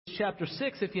chapter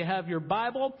 6 if you have your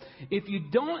Bible. If you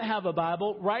don't have a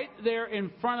Bible, right there in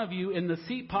front of you, in the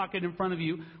seat pocket in front of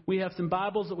you, we have some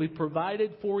Bibles that we've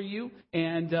provided for you.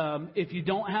 And if you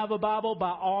don't have a Bible,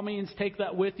 by all means, take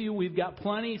that with you. We've got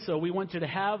plenty, so we want you to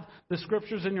have the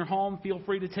Scriptures in your home. Feel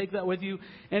free to take that with you.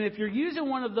 And if you're using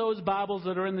one of those Bibles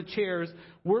that are in the chairs,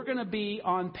 we're going to be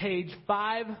on page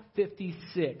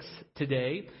 556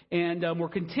 today. And we're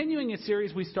continuing a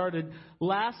series we started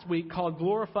last week called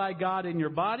Glorify God in Your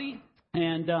Body.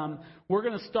 And we're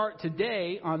going to start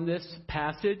today on this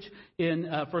passage in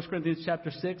 1 Corinthians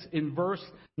chapter 6 in verse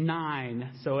 9.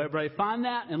 So everybody find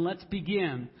that and let's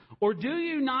begin. Or do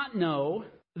you not know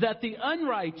that the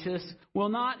unrighteous will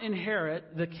not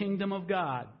inherit the kingdom of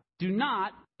God? Do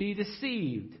not be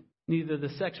deceived. Neither the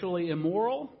sexually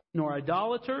immoral, nor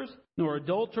idolaters, nor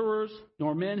adulterers,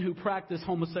 nor men who practice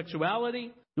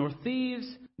homosexuality, nor thieves,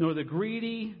 nor the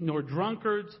greedy, nor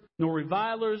drunkards, nor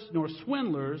revilers, nor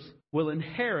swindlers will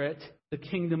inherit the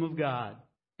kingdom of God.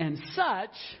 And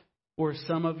such were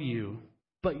some of you,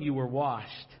 but you were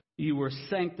washed, you were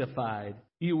sanctified,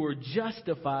 you were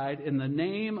justified in the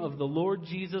name of the Lord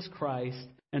Jesus Christ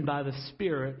and by the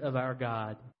Spirit of our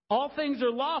God. All things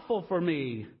are lawful for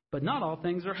me, but not all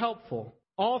things are helpful.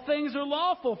 All things are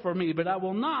lawful for me, but I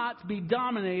will not be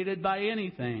dominated by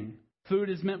anything. Food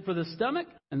is meant for the stomach,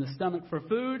 and the stomach for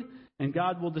food, and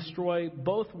God will destroy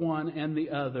both one and the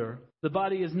other. The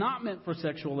body is not meant for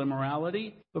sexual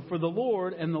immorality, but for the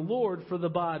Lord, and the Lord for the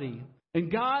body.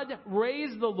 And God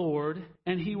raised the Lord,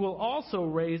 and He will also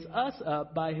raise us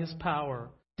up by His power.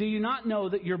 Do you not know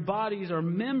that your bodies are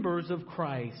members of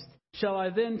Christ? Shall I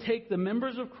then take the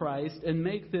members of Christ and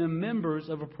make them members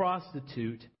of a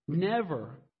prostitute? Never.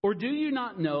 Or do you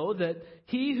not know that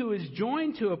he who is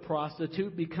joined to a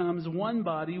prostitute becomes one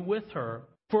body with her?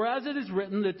 For as it is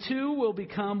written, the two will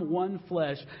become one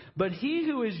flesh. But he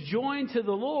who is joined to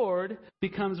the Lord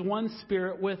becomes one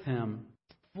spirit with him.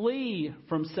 Flee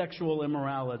from sexual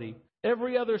immorality.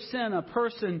 Every other sin a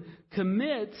person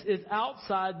commits is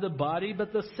outside the body,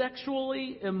 but the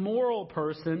sexually immoral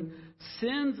person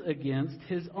sins against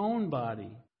his own body.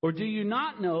 Or do you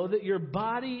not know that your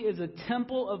body is a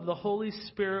temple of the Holy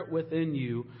Spirit within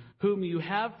you, whom you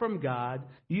have from God?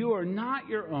 You are not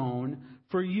your own,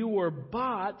 for you were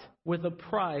bought with a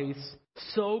price.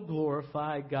 So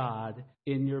glorify God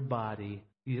in your body.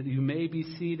 You may be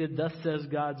seated. Thus says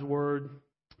God's word.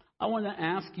 I want to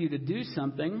ask you to do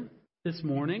something this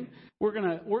morning. We're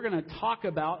gonna talk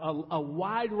about a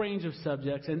wide range of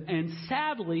subjects, and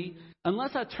sadly,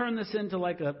 unless I turn this into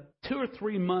like a 2 or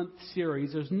 3 month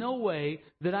series, there's no way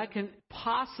that I can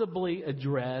possibly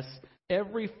address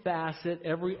every facet,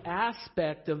 every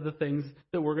aspect of the things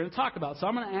that we're going to talk about. So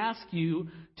I'm going to ask you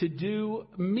to do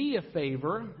me a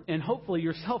favor, and hopefully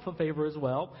yourself a favor as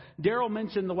well. Daryl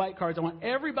mentioned the white cards. I want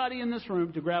everybody in this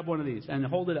room to grab one of these and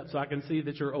hold it up so I can see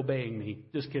that you're obeying me.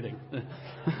 Just kidding.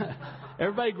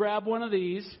 Everybody grab one of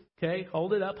these. Okay,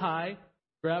 hold it up high.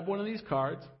 Grab one of these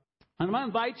cards. And I'm going to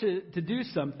invite you to do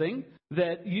something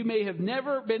that you may have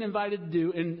never been invited to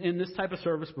do in this type of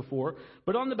service before.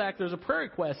 But on the back, there's a prayer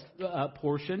request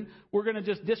portion. We're going to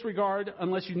just disregard,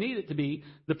 unless you need it to be,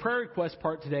 the prayer request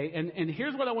part today. And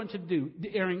here's what I want you to do.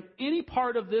 During any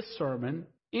part of this sermon,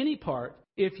 any part,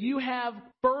 if you have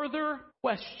further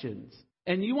questions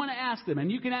and you want to ask them,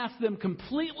 and you can ask them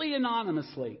completely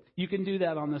anonymously, you can do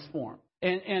that on this form.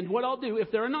 And what I'll do, if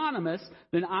they're anonymous,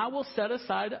 then I will set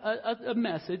aside a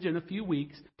message in a few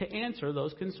weeks to answer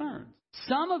those concerns.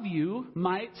 Some of you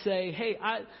might say, hey,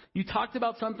 you talked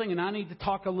about something and I need to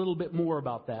talk a little bit more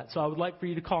about that. So I would like for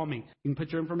you to call me. You can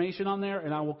put your information on there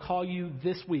and I will call you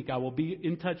this week. I will be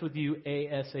in touch with you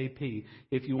ASAP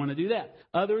if you want to do that.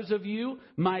 Others of you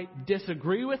might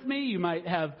disagree with me. You might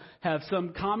have some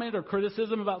comment or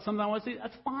criticism about something I want to say.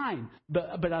 That's fine.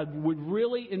 But I would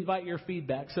really invite your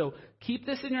feedback. So keep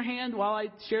this in your hand while I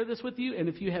share this with you. And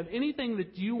if you have anything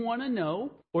that you want to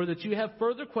know or that you have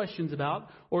further questions about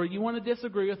or you want to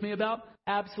disagree with me about,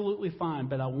 absolutely fine.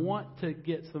 But I want to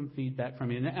get some feedback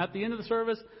from you. And at the end of the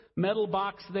service, metal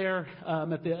box there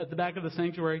at the back of the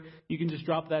sanctuary, you can just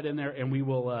drop that in there and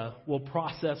we'll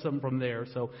process them from there.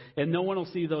 So, and no one will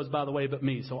see those, by the way, but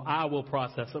me. So I will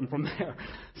process them from there.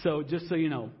 So just so you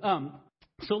know.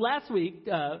 So last week,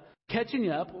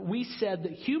 catching up, we said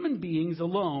that human beings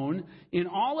alone in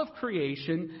all of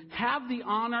creation have the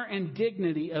honor and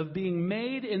dignity of being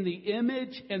made in the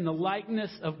image and the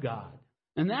likeness of God.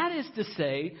 And that is to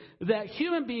say that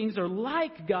human beings are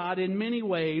like God in many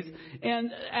ways, and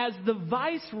as the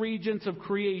vice regents of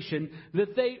creation,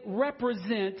 that they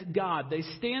represent God. They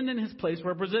stand in His place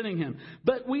representing Him.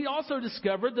 But we also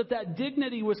discovered that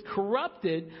dignity was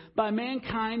corrupted by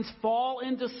mankind's fall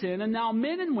into sin, and now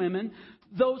men and women,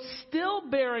 though still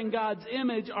bearing God's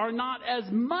image, are not as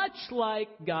much like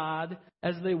God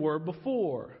as they were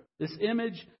before. This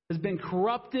image has been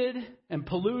corrupted and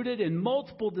polluted in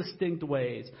multiple distinct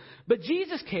ways. But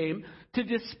Jesus came to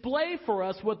display for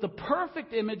us what the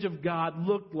perfect image of God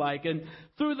looked like. And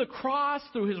through the cross,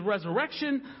 through His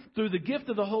resurrection, through the gift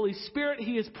of the Holy Spirit,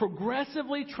 He is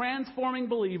progressively transforming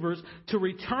believers to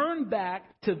return back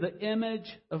to the image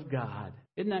of God.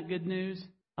 Isn't that good news?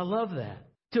 I love that.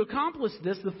 To accomplish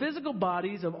this, the physical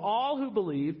bodies of all who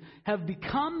believe have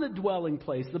become the dwelling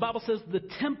place. The Bible says the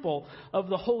temple of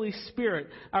the Holy Spirit.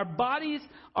 Our bodies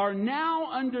are now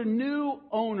under new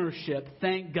ownership,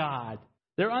 thank God.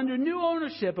 They're under new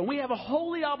ownership, and we have a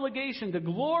holy obligation to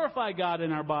glorify God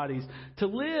in our bodies, to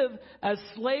live as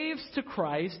slaves to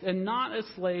Christ and not as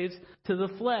slaves to the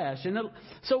flesh. And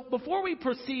so before we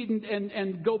proceed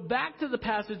and go back to the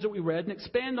passage that we read and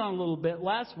expand on a little bit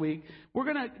last week,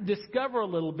 we're going to discover a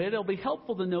little bit. It'll be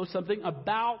helpful to know something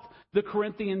about the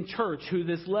Corinthian church, who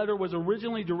this letter was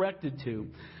originally directed to.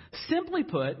 Simply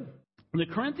put, the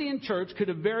Corinthian church could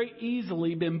have very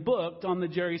easily been booked on the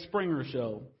Jerry Springer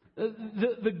show.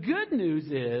 The good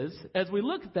news is, as we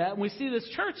look at that and we see this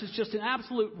church is just an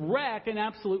absolute wreck, an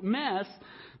absolute mess,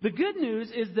 the good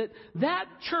news is that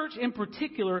church in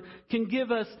particular can give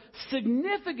us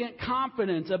significant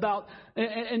confidence about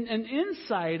and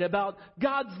insight about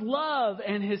God's love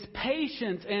and His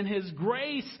patience and His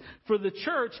grace for the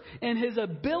church and His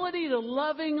ability to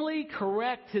lovingly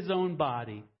correct His own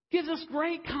body. Gives us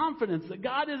great confidence that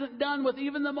God isn't done with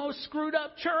even the most screwed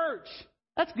up church.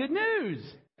 That's good news.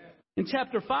 In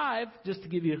chapter 5, just to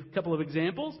give you a couple of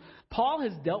examples, Paul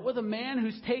has dealt with a man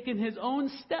who's taken his own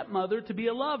stepmother to be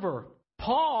a lover.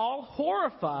 Paul,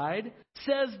 horrified,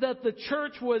 says that the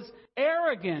church was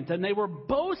arrogant and they were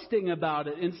boasting about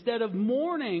it instead of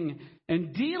mourning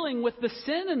and dealing with the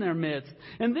sin in their midst.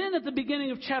 And then at the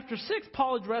beginning of chapter 6,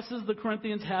 Paul addresses the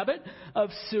Corinthians' habit of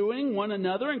suing one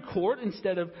another in court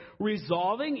instead of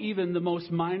resolving even the most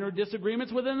minor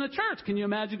disagreements within the church. Can you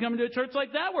imagine coming to a church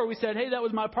like that where we said, hey, that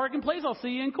was my parking place, I'll see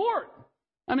you in court?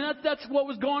 I mean, that's what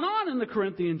was going on in the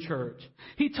Corinthian church.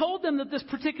 He told them that this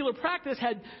particular practice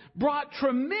had brought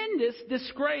tremendous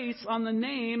disgrace on the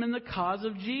name and the cause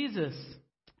of Jesus.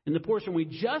 In the portion we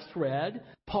just read,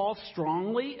 Paul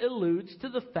strongly alludes to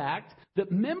the fact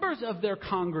that members of their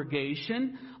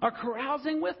congregation are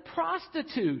carousing with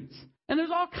prostitutes. And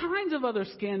there's all kinds of other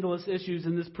scandalous issues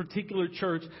in this particular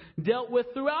church dealt with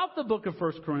throughout the book of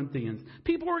 1 Corinthians.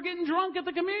 People were getting drunk at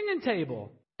the communion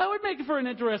table. That would make it for an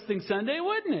interesting Sunday,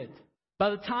 wouldn't it?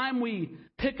 By the time we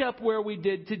pick up where we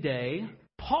did today,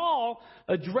 Paul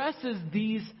addresses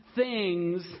these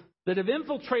things that have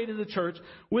infiltrated the church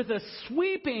with a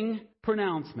sweeping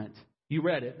pronouncement. You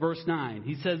read it, verse 9.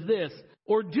 He says this,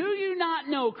 "Or do you not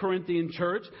know, Corinthian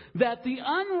church, that the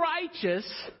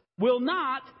unrighteous will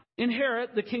not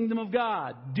inherit the kingdom of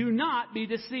God? Do not be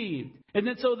deceived." And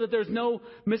then so that there's no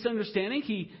misunderstanding,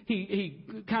 he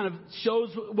kind of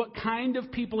shows what kind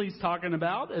of people he's talking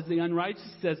about. As the unrighteous,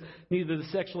 he says, neither the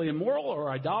sexually immoral or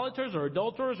idolaters or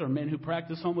adulterers or men who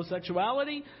practice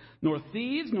homosexuality, nor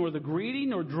thieves, nor the greedy,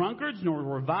 nor drunkards, nor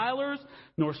revilers,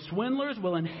 nor swindlers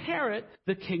will inherit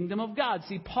the kingdom of God.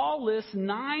 See, Paul lists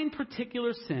 9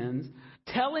 particular sins,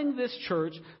 telling this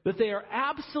church that they are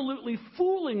absolutely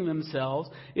fooling themselves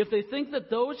if they think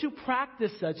that those who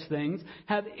practice such things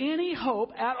have any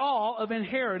hope at all of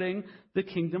inheriting the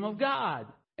kingdom of God.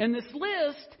 And this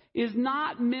list is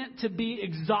not meant to be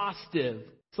exhaustive.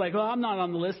 It's like, well, I'm not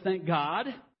on the list, thank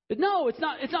God. But no, it's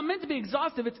not meant to be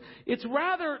exhaustive. It's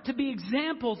rather to be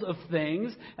examples of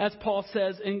things, as Paul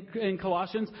says in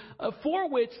Colossians, for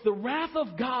which the wrath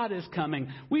of God is coming.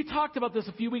 We talked about this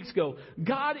a few weeks ago.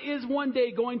 God is one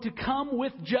day going to come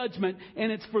with judgment, and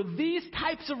it's for these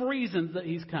types of reasons that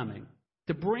He's coming,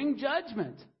 to bring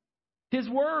judgment. His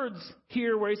words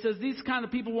here where he says these kind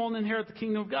of people won't inherit the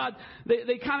kingdom of God,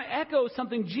 they kind of echo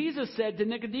something Jesus said to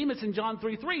Nicodemus in John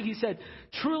 3:3. He said,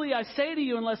 "Truly I say to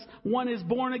you, unless one is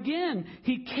born again,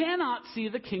 he cannot see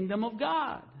the kingdom of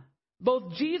God."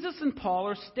 Both Jesus and Paul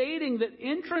are stating that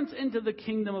entrance into the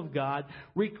kingdom of God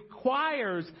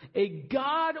requires a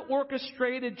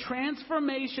God-orchestrated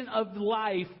transformation of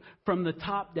life from the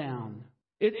top down.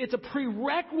 It's a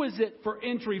prerequisite for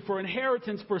entry, for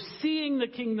inheritance, for seeing the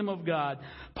kingdom of God.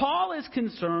 Paul is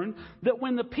concerned that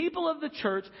when the people of the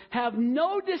church have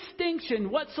no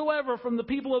distinction whatsoever from the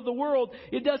people of the world,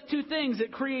 it does two things.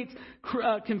 It creates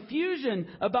confusion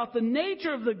about the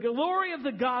nature of the glory of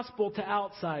the gospel to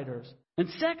outsiders. And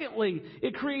secondly,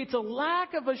 it creates a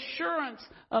lack of assurance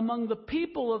among the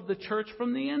people of the church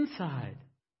from the inside.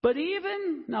 But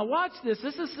now watch this.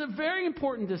 This is very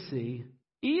important to see.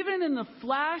 Even in the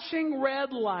flashing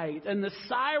red light and the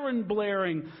siren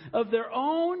blaring of their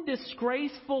own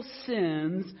disgraceful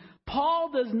sins,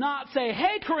 Paul does not say,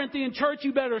 hey, Corinthian church,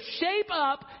 you better shape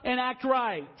up and act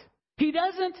right. He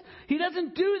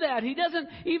doesn't do that. He doesn't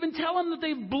even tell them that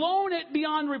they've blown it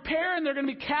beyond repair and they're going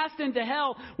to be cast into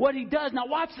hell. What he does, now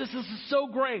watch this, this is so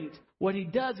great. What he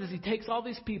does is he takes all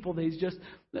these people that he's just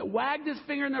wagged his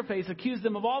finger in their face, accused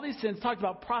them of all these sins, talked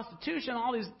about prostitution,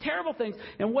 all these terrible things.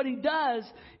 And what he does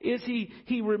is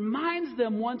he reminds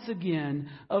them once again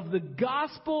of the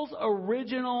gospel's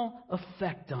original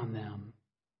effect on them.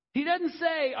 He doesn't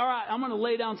say, all right, I'm going to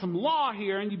lay down some law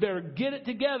here and you better get it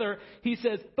together. He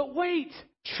says, but wait,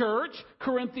 church,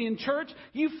 Corinthian church,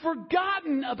 you've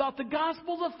forgotten about the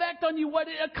gospel's effect on you, what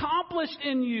it accomplished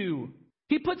in you.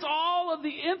 He puts all of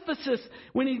the emphasis,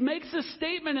 when he makes this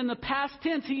statement in the past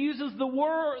tense, he uses the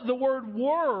word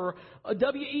were,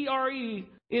 W-E-R-E,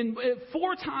 in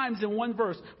 4 times in one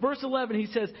verse. Verse 11, he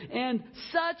says, and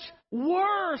such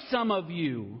were some of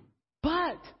you,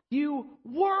 but you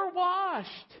were washed,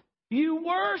 you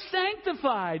were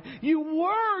sanctified, you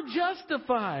were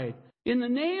justified in the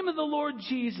name of the Lord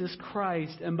Jesus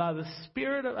Christ and by the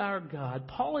Spirit of our God.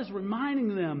 Paul is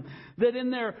reminding them that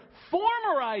in their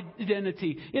former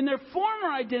identity,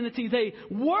 they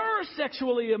were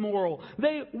sexually immoral.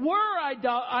 They were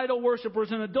idol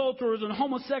worshippers and adulterers and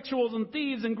homosexuals and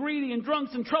thieves and greedy and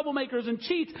drunks and troublemakers and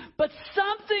cheats. But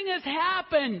something has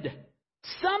happened.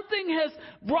 Something has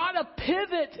brought a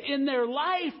pivot in their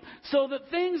life so that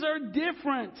things are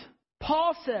different.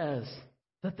 Paul says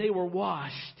that they were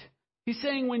washed. He's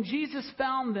saying when Jesus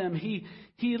found them, he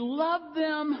loved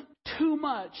them too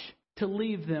much to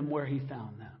leave them where he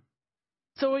found them.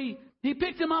 So he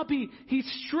picked them up, he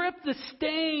stripped the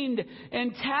stained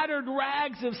and tattered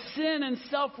rags of sin and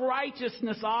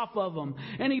self-righteousness off of them.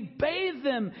 And he bathed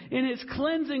them in his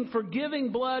cleansing,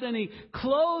 forgiving blood, and he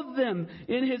clothed them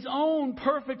in his own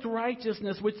perfect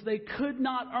righteousness, which they could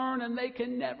not earn and they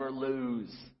can never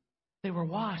lose. They were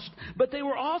washed, but they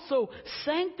were also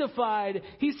sanctified.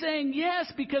 He's saying,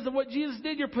 yes, because of what Jesus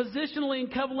did, you're positionally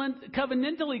and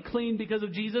covenantally clean because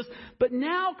of Jesus. But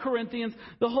now, Corinthians,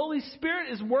 the Holy Spirit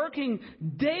is working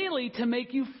daily to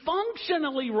make you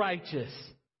functionally righteous.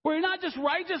 Where you're not just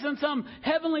righteous in some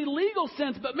heavenly legal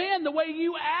sense, but man, the way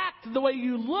you act, the way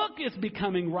you look is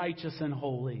becoming righteous and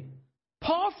holy.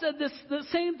 Paul said the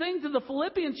same thing to the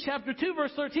Philippians chapter 2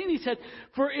 verse 13. He said,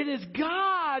 for it is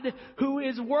God who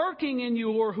is working in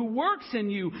you, or who works in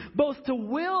you, both to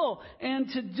will and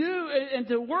to do and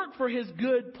to work for his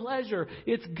good pleasure.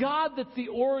 It's God that's the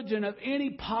origin of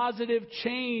any positive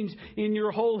change in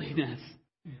your holiness.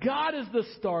 God is the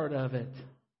start of it.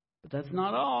 But that's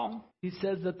not all. He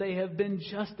says that they have been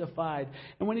justified.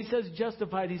 And when he says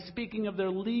justified, he's speaking of their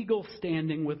legal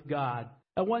standing with God.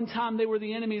 At one time, they were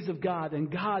the enemies of God.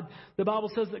 And God, the Bible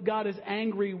says that God is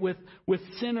angry with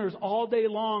sinners all day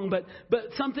long. But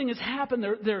something has happened.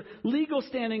 Their legal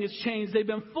standing has changed. They've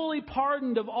been fully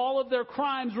pardoned of all of their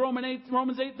crimes. Romans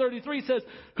 8:33 says,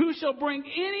 who shall bring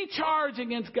any charge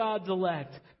against God's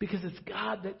elect? Because it's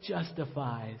God that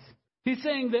justifies. He's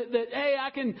saying that hey, I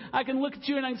can look at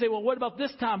you and I can say, well, what about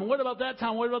this time? And what about that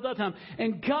time? What about that time?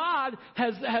 And God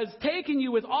has taken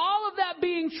you with all of that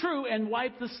being true and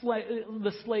wiped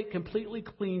the slate completely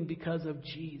clean because of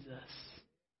Jesus.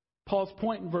 Paul's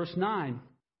point in verse 9,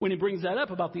 when he brings that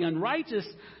up about the unrighteous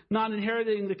not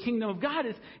inheriting the kingdom of God,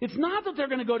 it's not that they're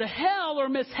going to go to hell or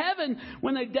miss heaven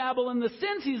when they dabble in the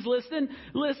sins he's listing.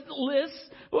 His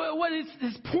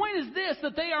point is this,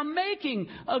 that they are making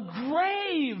a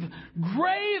grave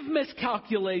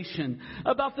miscalculation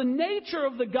about the nature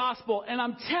of the gospel. And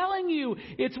I'm telling you,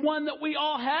 it's one that we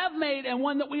all have made and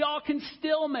one that we all can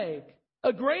still make.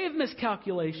 A grave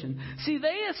miscalculation. See,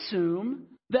 they assume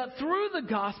that through the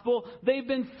gospel, they've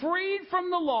been freed from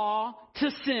the law to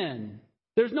sin.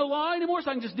 There's no law anymore, so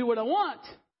I can just do what I want.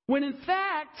 When in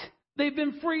fact, they've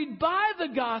been freed by the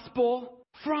gospel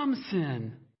from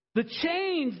sin. The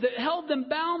chains that held them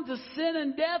bound to sin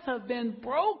and death have been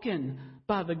broken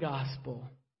by the gospel.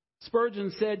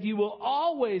 Spurgeon said, you will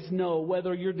always know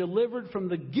whether you're delivered from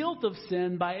the guilt of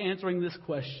sin by answering this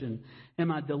question.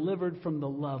 Am I delivered from the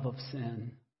love of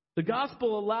sin? The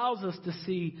gospel allows us to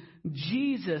see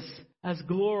Jesus as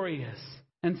glorious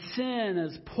and sin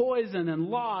as poison and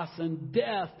loss and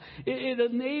death. It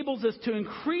enables us to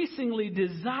increasingly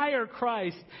desire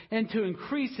Christ and to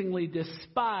increasingly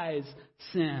despise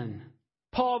sin.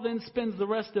 Paul then spends the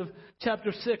rest of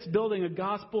chapter 6 building a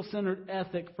gospel-centered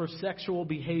ethic for sexual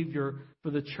behavior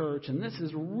for the church. And this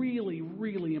is really,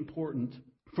 really important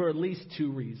for at least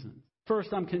two reasons. First,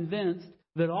 I'm convinced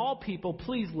that all people,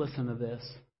 please listen to this.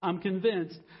 I'm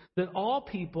convinced that all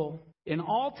people in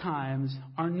all times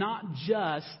are not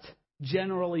just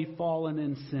generally fallen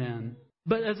in sin,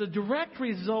 but as a direct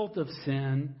result of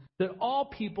sin, that all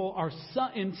people are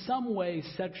in some way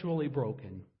sexually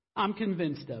broken. I'm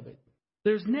convinced of it.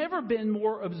 There's never been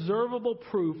more observable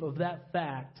proof of that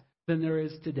fact than there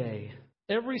is today.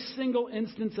 Every single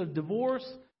instance of divorce,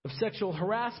 of sexual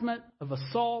harassment, of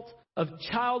assault, of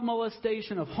child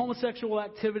molestation, of homosexual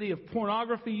activity, of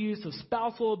pornography use, of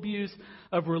spousal abuse,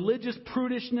 of religious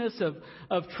prudishness,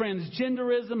 of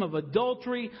transgenderism, of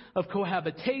adultery, of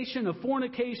cohabitation, of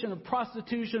fornication, of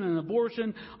prostitution and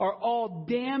abortion are all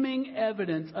damning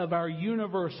evidence of our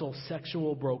universal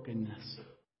sexual brokenness.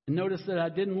 And notice that I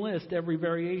didn't list every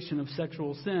variation of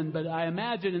sexual sin, but I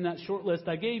imagine in that short list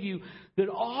I gave you that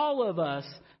all of us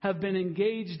have been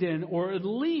engaged in or at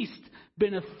least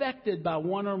been affected by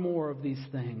one or more of these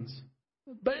things.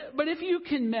 But if you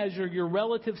can measure your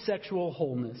relative sexual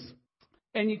wholeness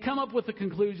and you come up with the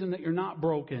conclusion that you're not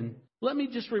broken, let me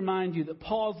just remind you that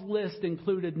Paul's list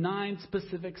included 9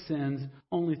 specific sins.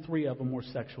 Only 3 of them were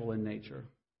sexual in nature.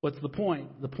 What's the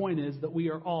point? The point is that we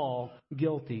are all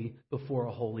guilty before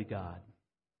a holy God.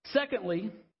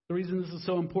 Secondly, the reason this is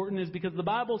so important is because the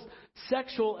Bible's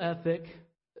sexual ethic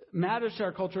matters to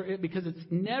our culture because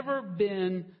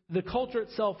the culture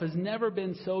itself has never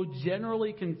been so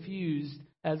generally confused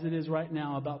as it is right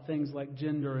now about things like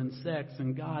gender and sex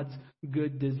and God's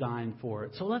good design for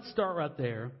it. So let's start right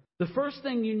there. The first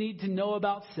thing you need to know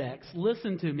about sex,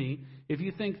 listen to me, if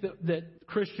you think that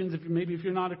Christians, if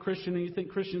you're not a Christian and you think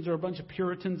Christians are a bunch of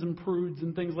Puritans and prudes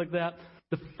and things like that,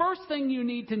 the first thing you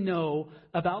need to know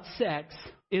about sex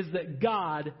is that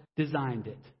God designed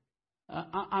it.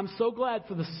 I'm so glad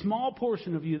for the small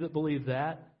portion of you that believe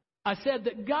that. I said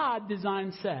that God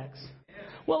designed sex.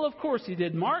 Well, of course he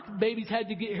did, Mark. Babies had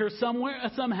to get here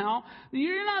somehow.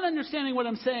 You're not understanding what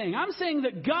I'm saying. I'm saying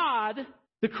that God,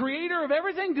 the creator of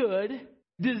everything good,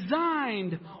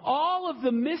 designed all of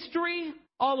the mystery,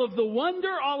 all of the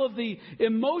wonder, all of the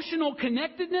emotional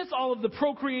connectedness, all of the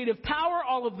procreative power,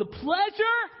 all of the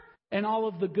pleasure, and all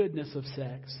of the goodness of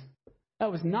sex.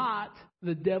 That was not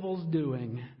the devil's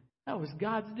doing. That was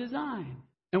God's design.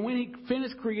 And when he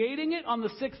finished creating it on the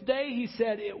 6th day, he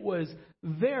said it was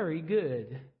very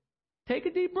good. Take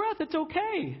a deep breath. It's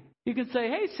okay. You can say,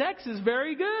 hey, sex is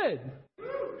very good.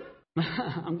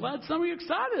 I'm glad some of you are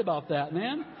excited about that,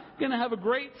 man. You're going to have a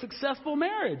great, successful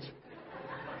marriage.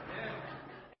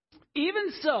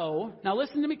 Even so, now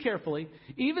listen to me carefully,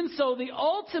 even so, the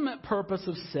ultimate purpose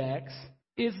of sex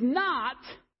is not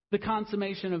the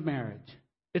consummation of marriage.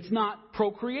 It's not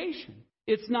procreation.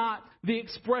 It's not the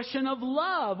expression of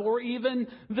love or even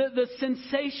the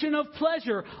sensation of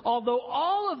pleasure, although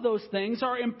all of those things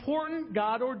are important,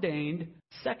 God-ordained,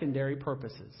 secondary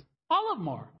purposes. All of them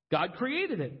are. God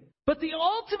created it. But the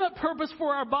ultimate purpose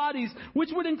for our bodies, which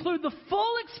would include the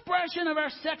full expression of our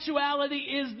sexuality,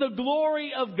 is the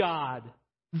glory of God.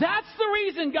 That's the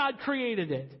reason God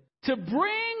created it. To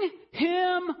bring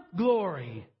Him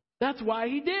glory. That's why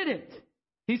He did it.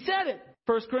 He said it.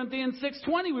 1 Corinthians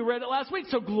 6:20, we read it last week.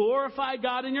 So glorify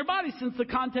God in your body. Since the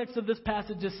context of this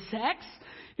passage is sex,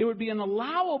 it would be an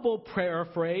allowable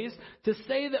paraphrase to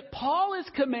say that Paul is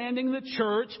commanding the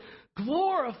church,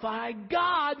 glorify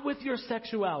God with your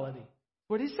sexuality.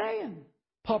 What he's saying.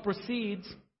 Paul proceeds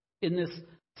in this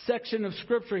section of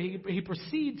Scripture. He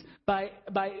proceeds by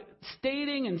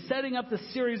stating and setting up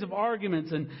this series of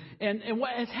arguments. And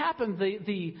what has happened,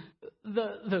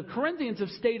 the Corinthians have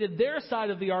stated their side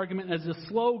of the argument as a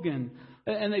slogan.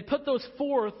 And they put those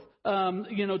forth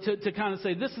to kind of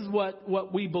say, this is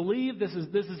what we believe. This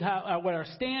is how what our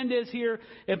stand is here.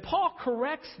 And Paul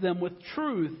corrects them with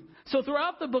truth. So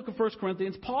throughout the book of 1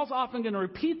 Corinthians, Paul's often going to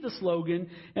repeat the slogan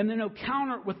and then he'll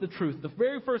counter it with the truth. The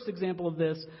very first example of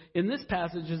this in this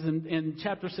passage is in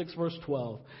chapter 6, verse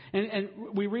 12. And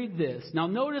we read this. Now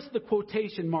notice the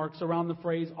quotation marks around the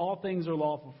phrase, all things are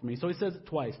lawful for me. So he says it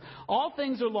twice. All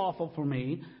things are lawful for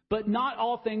me, but not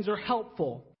all things are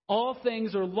helpful. All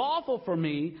things are lawful for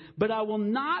me, but I will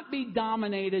not be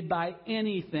dominated by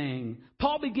anything.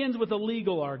 Paul begins with a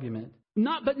legal argument.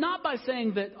 Not by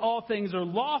saying that all things are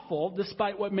lawful,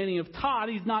 despite what many have taught.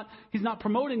 He's not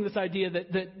promoting this idea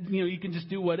that you can just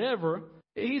do whatever.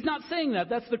 He's not saying that.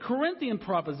 That's the Corinthian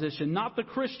proposition, not the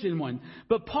Christian one.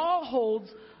 But Paul holds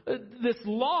this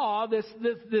law,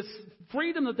 this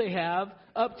freedom that they have,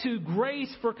 up to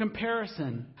grace for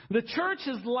comparison. The church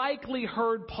has likely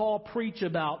heard Paul preach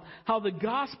about how the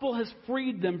gospel has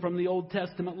freed them from the Old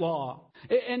Testament law,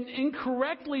 and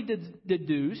incorrectly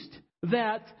deduced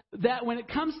that when it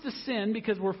comes to sin,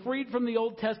 because we're freed from the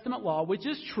Old Testament law, which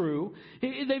is true,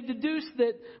 they've deduced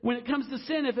that when it comes to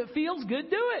sin, if it feels good,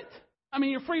 do it. I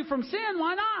mean, you're free from sin.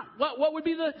 Why not? What would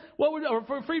be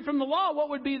or free from the law? What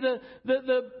would be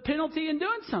the penalty in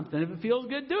doing something? If it feels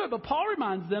good, do it. But Paul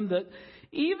reminds them that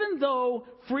even though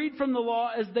freed from the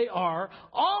law as they are,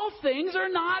 all things are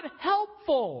not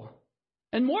helpful.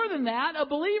 And more than that, a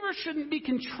believer shouldn't be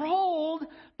controlled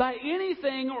by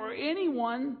anything or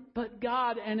anyone but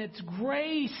God. And it's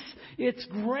grace. It's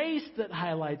grace that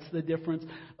highlights the difference.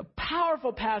 A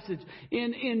powerful passage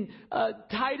in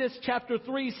Titus chapter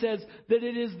 3 says that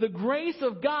it is the grace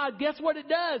of God. Guess what it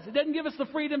does? It doesn't give us the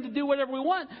freedom to do whatever we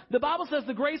want. The Bible says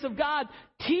the grace of God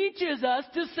teaches us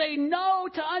to say no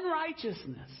to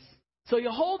unrighteousness. So you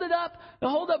hold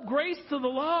up grace to the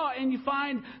law, and you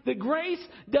find that grace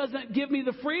doesn't give me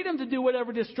the freedom to do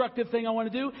whatever destructive thing I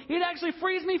want to do. It actually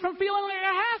frees me from feeling like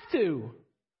I have to.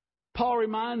 Paul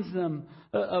reminds them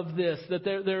of this, that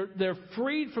they're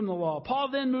freed from the law. Paul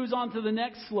then moves on to the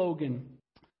next slogan.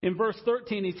 In verse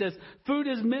 13, he says, food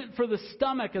is meant for the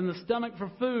stomach and the stomach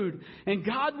for food, and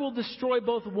God will destroy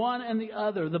both one and the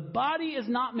other. The body is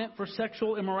not meant for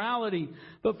sexual immorality,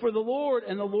 but for the Lord,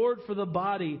 and the Lord for the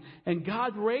body. And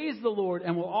God raised the Lord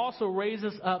and will also raise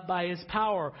us up by His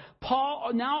power.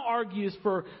 Paul now argues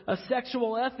for a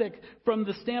sexual ethic from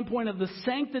the standpoint of the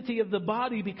sanctity of the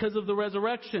body because of the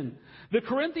resurrection. The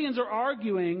Corinthians are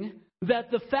arguing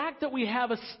that the fact that we have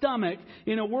a stomach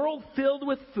in a world filled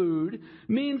with food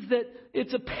means that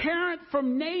it's apparent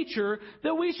from nature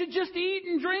that we should just eat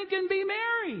and drink and be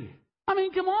merry. I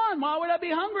mean, come on, why would I be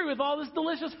hungry with all this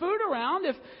delicious food around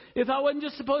if I wasn't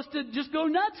just supposed to just go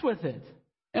nuts with it?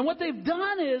 And what they've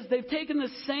done is they've taken the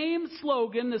same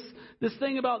slogan, this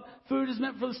thing about food is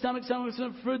meant for the stomach, stomach is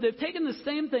meant for food. They've taken the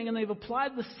same thing and they've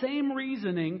applied the same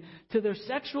reasoning to their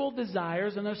sexual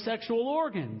desires and their sexual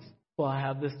organs. Well, I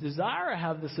have this desire, I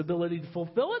have this ability to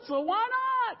fulfill it, so why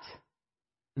not?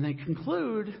 And they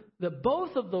conclude that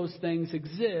both of those things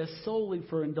exist solely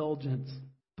for indulgence.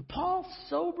 But Paul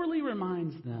soberly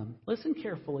reminds them, listen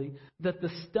carefully, that the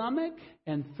stomach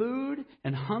and food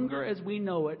and hunger as we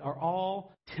know it are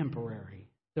all temporary.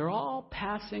 They're all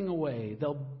passing away.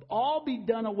 They'll all be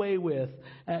done away with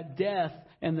at death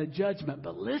and the judgment.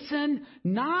 But listen,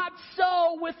 not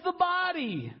so with the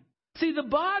body. See, the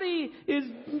body is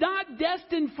not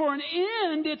destined for an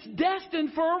end, it's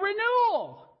destined for a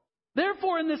renewal.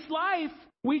 Therefore, in this life,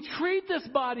 we treat this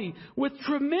body with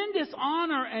tremendous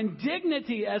honor and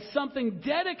dignity as something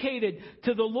dedicated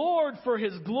to the Lord for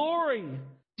His glory.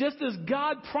 Just as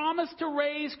God promised to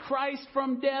raise Christ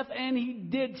from death, and He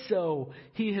did so,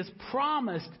 He has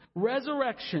promised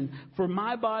resurrection for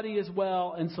my body as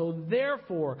well. And so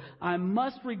therefore, I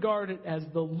must regard it as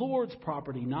the Lord's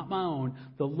property, not my own,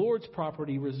 the Lord's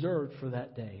property reserved for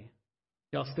that day.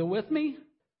 Y'all still with me?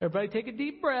 Everybody take a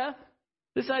deep breath.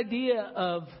 This idea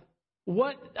of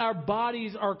what our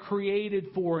bodies are created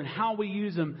for and how we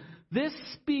use them, this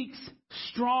speaks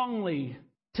strongly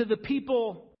to the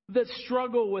people that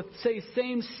struggle with, say,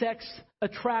 same-sex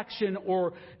attraction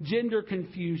or gender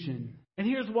confusion. And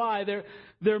here's why.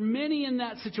 There are many in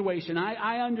that situation.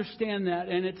 I understand that,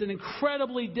 and it's an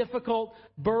incredibly difficult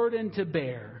burden to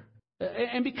bear.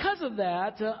 And because of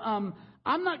that,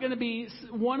 I'm not going to be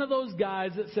one of those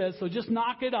guys that says, so just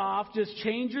knock it off, just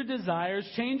change your desires,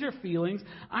 change your feelings.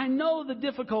 I know the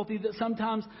difficulty that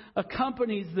sometimes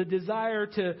accompanies the desire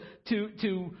to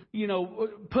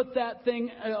put that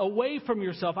thing away from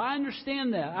yourself. I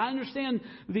understand that. I understand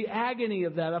the agony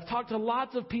of that. I've talked to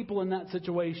lots of people in that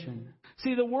situation.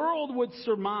 See, the world would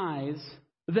surmise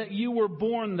that you were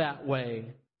born that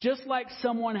way. Just like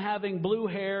someone having blue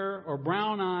hair or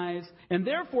brown eyes. And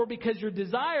therefore, because your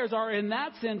desires are in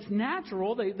that sense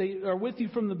natural, they are with you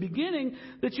from the beginning,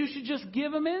 that you should just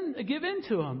give in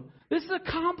to them. This is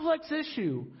a complex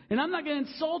issue. And I'm not going to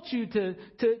insult you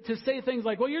to say things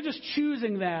like, well, you're just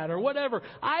choosing that or whatever.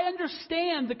 I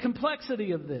understand the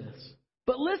complexity of this.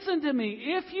 But listen to me.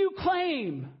 If you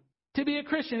claim to be a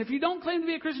Christian, if you don't claim to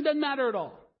be a Christian, it doesn't matter at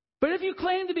all. But if you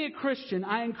claim to be a Christian,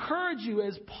 I encourage you,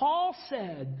 as Paul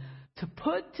said, to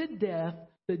put to death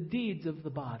the deeds of the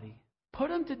body. Put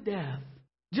them to death.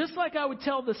 Just like I would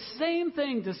tell the same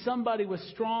thing to somebody with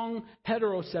strong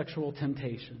heterosexual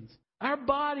temptations. Our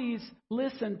bodies,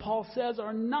 listen, Paul says,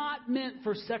 are not meant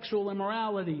for sexual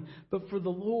immorality, but for the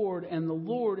Lord, and the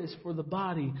Lord is for the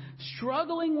body.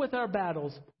 Struggling with our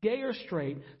battles, gay or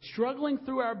straight, struggling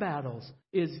through our battles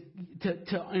is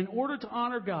in order to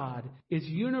honor God is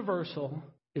universal,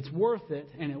 it's worth it,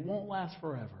 and it won't last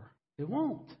forever. It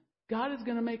won't. God is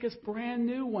going to make us brand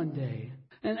new one day.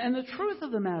 And the truth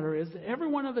of the matter is that every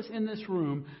one of us in this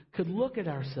room could look at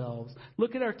ourselves,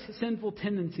 look at our sinful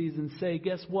tendencies and say,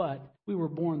 guess what? We were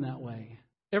born that way.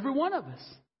 Every one of us.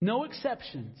 No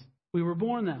exceptions. We were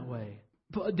born that way.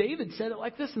 David said it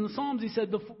like this in the Psalms. He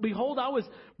said, behold, I was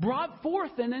brought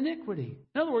forth in iniquity.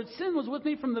 In other words, sin was with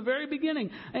me from the very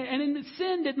beginning. And in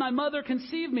sin did my mother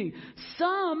conceive me.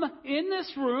 Some in this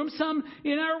room, some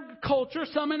in our culture,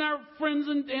 some in our friends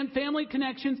and family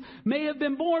connections may have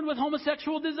been born with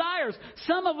homosexual desires.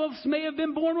 Some of us may have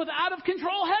been born with out of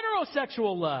control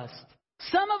heterosexual lust.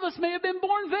 Some of us may have been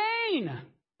born vain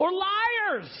or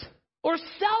liars or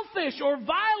selfish or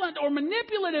violent or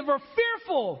manipulative or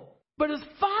fearful. But as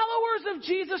followers of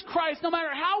Jesus Christ, no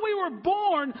matter how we were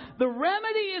born, the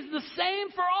remedy is the same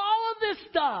for all of this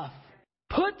stuff.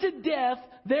 Put to death,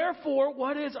 therefore,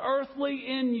 what is earthly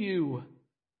in you.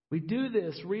 We do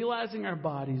this realizing our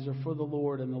bodies are for the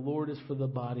Lord and the Lord is for the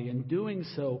body. And doing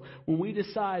so, when we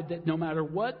decide that no matter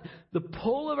what the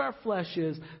pull of our flesh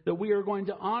is, that we are going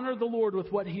to honor the Lord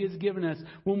with what He has given us,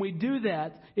 when we do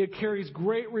that, it carries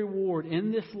great reward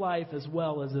in this life as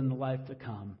well as in the life to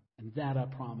come. And that I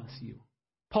promise you.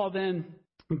 Paul then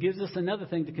gives us another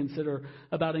thing to consider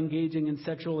about engaging in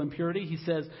sexual impurity. He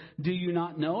says, do you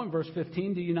not know, in verse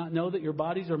 15, do you not know that your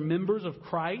bodies are members of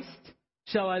Christ?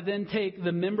 Shall I then take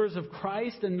the members of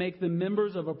Christ and make them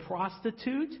members of a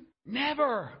prostitute?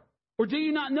 Never. Or do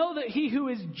you not know that he who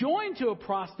is joined to a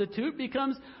prostitute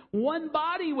becomes one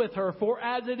body with her? For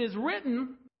as it is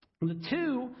written, the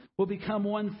two will become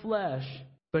one flesh.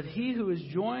 But he who is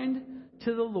joined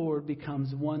to the Lord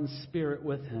becomes one spirit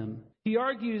with him. He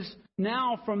argues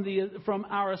now from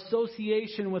our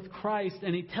association with Christ,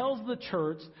 and he tells the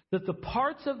church that the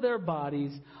parts of their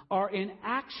bodies are in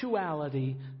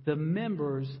actuality the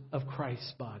members of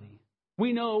Christ's body.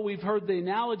 We know, we've heard the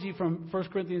analogy from 1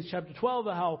 Corinthians chapter 12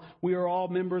 of how we are all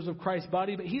members of Christ's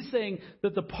body, but he's saying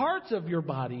that the parts of your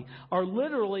body are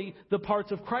literally the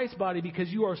parts of Christ's body because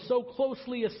you are so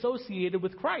closely associated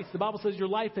with Christ. The Bible says your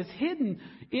life is hidden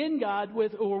in God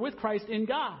with Christ in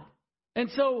God.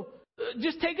 And so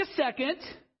just take a second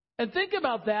and think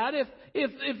about that.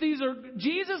 If these are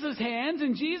Jesus' hands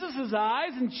and Jesus'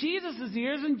 eyes and Jesus'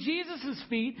 ears and Jesus'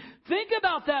 feet, think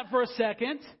about that for a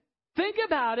second. Think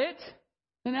about it.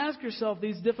 And ask yourself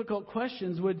these difficult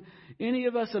questions. Would any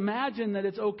of us imagine that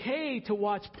it's okay to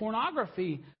watch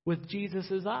pornography with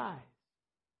Jesus' eyes?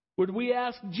 Would we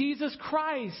ask Jesus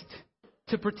Christ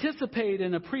to participate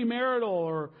in a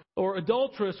premarital or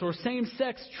adulterous or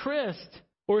same-sex tryst?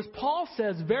 Or as Paul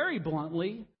says very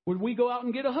bluntly, would we go out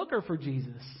and get a hooker for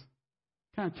Jesus?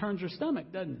 Kind of turns your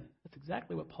stomach, doesn't it? That's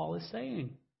exactly what Paul is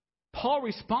saying. Paul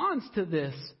responds to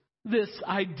this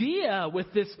idea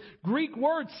with this Greek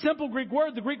word, simple Greek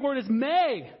word. The Greek word is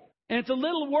me. And it's a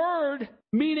little word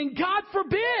meaning God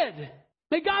forbid.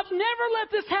 May God never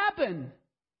let this happen.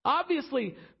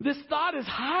 Obviously, this thought is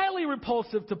highly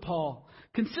repulsive to Paul,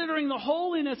 considering the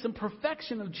holiness and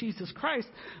perfection of Jesus Christ.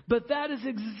 But that is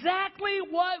exactly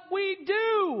what we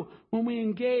do when we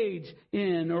engage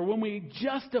in or when we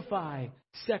justify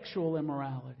sexual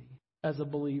immorality as a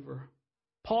believer.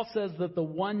 Paul says that the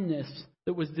oneness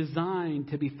that was designed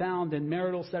to be found in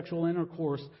marital sexual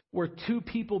intercourse, where two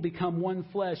people become one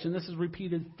flesh, and this is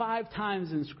repeated 5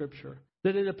 times in Scripture,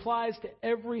 that it applies to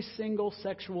every single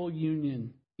sexual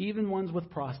union, even ones with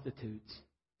prostitutes.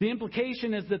 The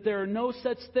implication is that there are no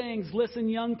such things, listen,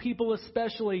 young people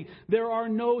especially, there are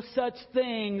no such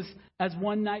things as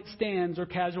one-night stands or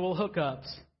casual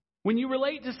hookups. When you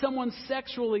relate to someone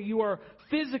sexually, you are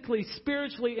physically,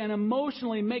 spiritually, and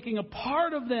emotionally making a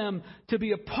part of them to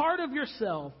be a part of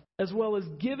yourself, as well as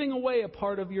giving away a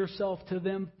part of yourself to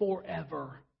them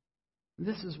forever.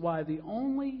 This is why the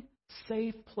only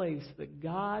safe place that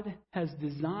God has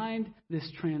designed this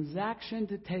transaction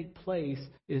to take place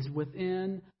is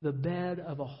within the bed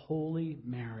of a holy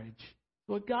marriage.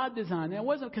 What God designed. And it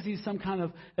wasn't because He's some kind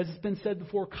of, as it's been said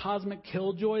before, cosmic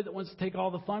killjoy that wants to take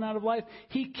all the fun out of life.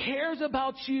 He cares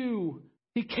about you.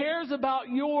 He cares about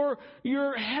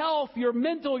your health, your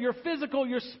mental, your physical,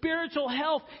 your spiritual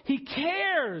health. He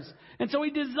cares. And so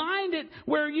He designed it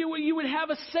where you would have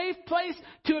a safe place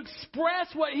to express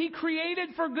what He created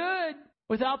for good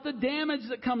without the damage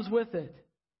that comes with it.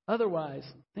 Otherwise,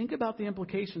 think about the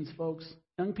implications, folks.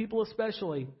 Young people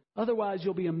especially. Otherwise,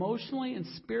 you'll be emotionally and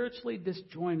spiritually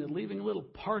disjointed, leaving little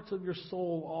parts of your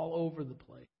soul all over the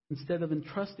place, instead of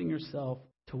entrusting yourself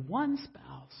to one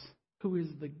spouse who is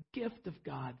the gift of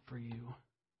God for you,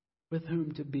 with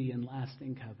whom to be in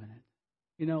lasting covenant.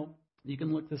 You know, you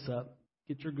can look this up.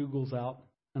 Get your Googles out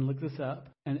and look this up.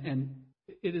 And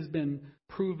it has been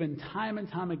proven time and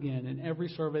time again in every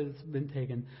survey that's been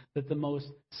taken that the most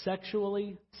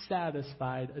sexually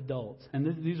satisfied adults,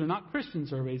 and these are not Christian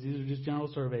surveys, these are just general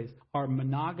surveys, are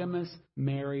monogamous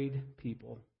married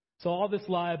people. So all this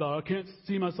lie about, I can't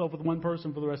see myself with one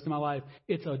person for the rest of my life,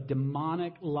 it's a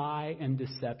demonic lie and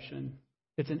deception.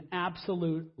 It's an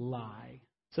absolute lie.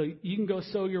 So you can go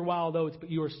sow your wild oats, but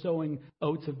you are sowing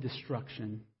oats of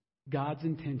destruction. God's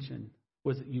intention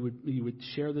was that you would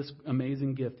share this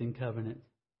amazing gift in covenant.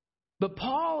 But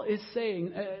Paul is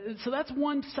saying, so that's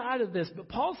one side of this, but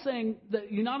Paul's saying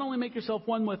that you not only make yourself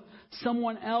one with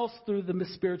someone else through the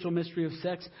spiritual mystery of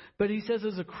sex, but he says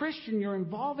as a Christian, you're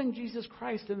involving Jesus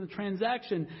Christ in the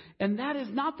transaction, and that is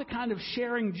not the kind of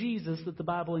sharing Jesus that the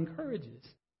Bible encourages.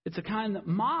 It's a kind that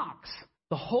mocks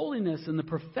the holiness and the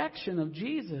perfection of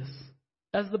Jesus.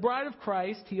 As the bride of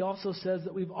Christ, he also says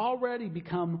that we've already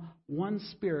become one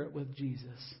spirit with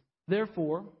Jesus.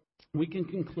 Therefore, we can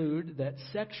conclude that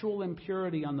sexual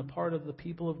impurity on the part of the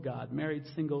people of God, married,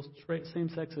 single, straight,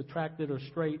 same-sex attracted, or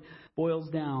straight, boils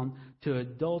down to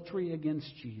adultery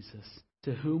against Jesus,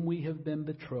 to whom we have been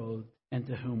betrothed and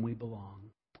to whom we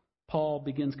belong. Paul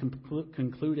begins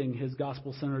concluding his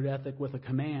gospel-centered ethic with a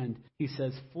command. He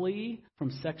says, flee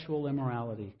from sexual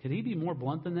immorality. Could he be more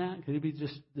blunt than that? Could he be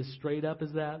just as straight up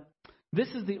as that? This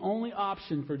is the only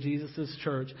option for Jesus'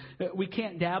 church. We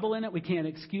can't dabble in it. We can't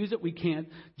excuse it. We can't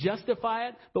justify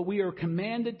it. But we are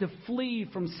commanded to flee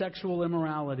from sexual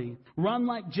immorality. Run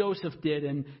like Joseph did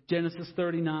in Genesis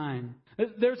 39.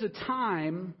 There's a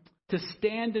time to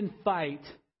stand and fight.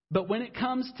 But when it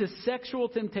comes to sexual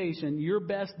temptation, your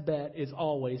best bet is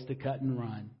always to cut and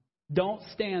run. Don't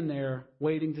stand there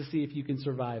waiting to see if you can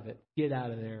survive it. Get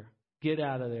out of there. Get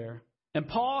out of there. And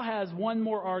Paul has one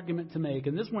more argument to make,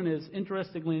 and this one is,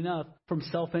 interestingly enough, from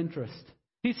self-interest.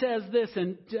 He says this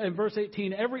in verse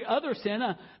 18, every other sin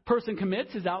a person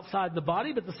commits is outside the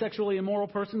body, but the sexually immoral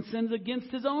person sins against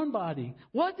his own body.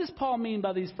 What does Paul mean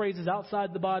by these phrases,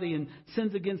 outside the body and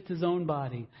sins against his own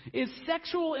body? Is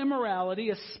sexual immorality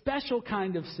a special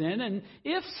kind of sin? And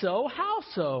if so, how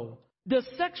so? Does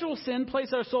sexual sin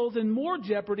place our souls in more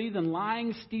jeopardy than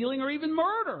lying, stealing, or even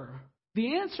murder?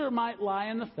 The answer might lie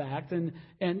in the fact, and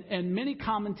many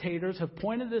commentators have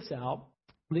pointed this out,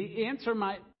 the answer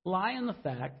might lie in the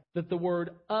fact that the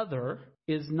word other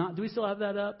is not, do we still have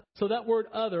that up? So that word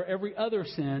other, every other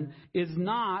sin, is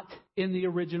not in the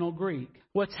original Greek.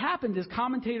 What's happened is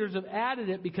commentators have added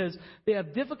it because they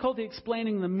have difficulty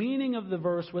explaining the meaning of the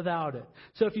verse without it.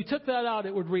 So if you took that out,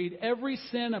 it would read, every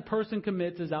sin a person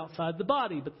commits is outside the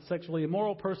body, but the sexually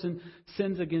immoral person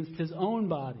sins against his own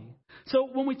body. So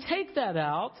when we take that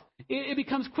out, it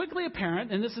becomes quickly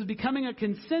apparent, and this is becoming a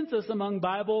consensus among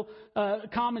Bible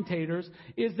commentators,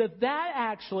 is that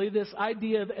actually, this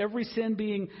idea of every sin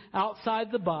being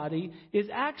outside the body, is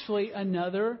actually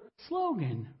another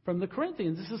slogan from the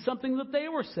Corinthians. This is something that they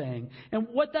were saying. And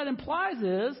what that implies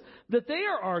is that they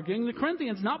are arguing, the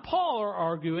Corinthians, not Paul, are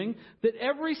arguing that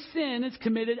every sin is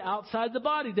committed outside the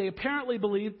body. They apparently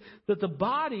believed that the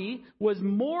body was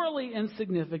morally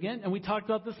insignificant, and we talked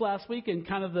about this last week in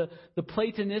kind of the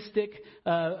Platonistic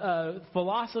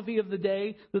philosophy of the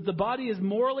day, that the body is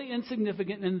morally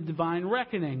insignificant in the divine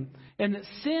reckoning, and that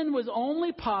sin was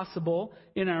only possible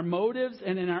in our motives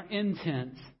and in our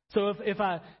intents. So if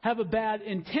I have a bad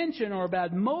intention or a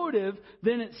bad motive,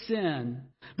 then it's sin.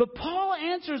 But Paul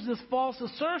answers this false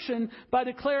assertion by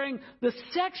declaring the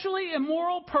sexually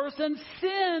immoral person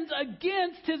sins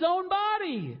against his own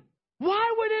body.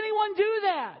 Why would anyone do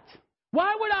that?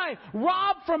 Why would I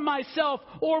rob from myself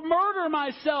or murder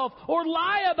myself or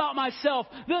lie about myself?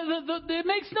 It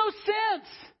makes no sense.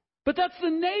 But that's the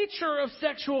nature of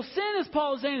sexual sin, as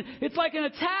Paul is saying. It's like an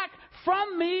attack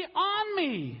from me on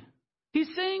me. He's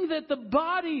saying that the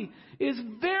body is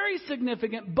very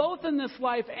significant, both in this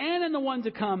life and in the one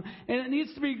to come, and it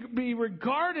needs to be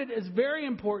regarded as very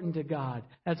important to God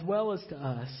as well as to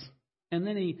us. And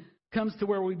then he comes to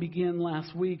where we began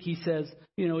last week. He says,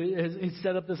 he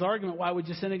set up this argument, why would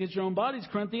you sin against your own bodies,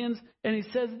 Corinthians? And he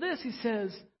says this, he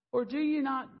says, or do you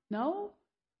not know?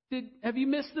 Have you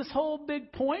missed this whole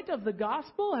big point of the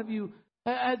gospel?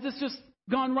 Has this just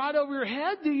gone right over your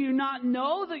head? Do you not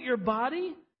know that your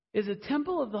body is a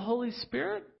temple of the Holy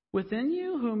Spirit within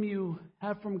you, whom you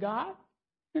have from God?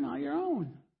 You're not your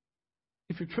own.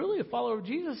 if you're truly a follower of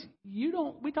Jesus, you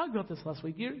don't, we talked about this last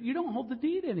week, you don't hold the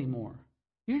deed anymore.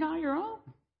 You're not your own.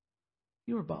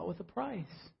 You were bought with a price.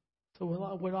 So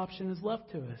what option is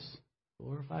left to us?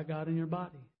 Glorify God in your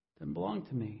body. It doesn't belong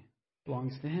to me. It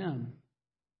belongs to Him.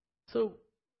 So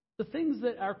the things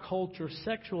that our culture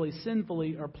sexually,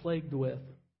 sinfully are plagued with,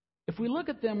 if we look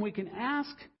at them, we can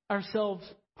ask ourselves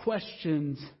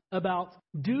questions about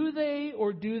do they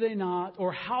or do they not,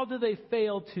 or how do they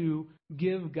fail to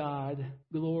give God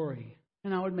glory?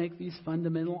 And I would make these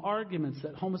fundamental arguments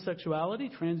that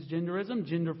homosexuality, transgenderism,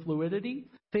 gender fluidity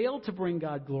fail to bring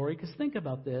God glory. Because think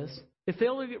about this. They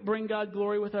fail to bring God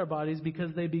glory with our bodies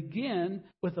because they begin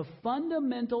with a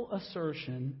fundamental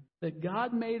assertion that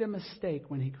God made a mistake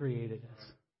when He created us.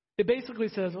 It basically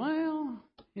says, well,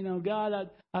 God,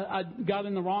 I got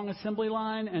in the wrong assembly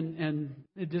line and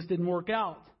it just didn't work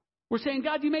out. We're saying,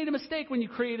 God, you made a mistake when you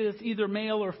created us either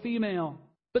male or female.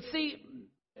 But see,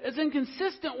 it's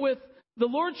inconsistent with the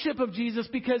lordship of Jesus,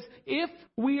 because if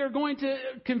we are going to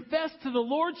confess to the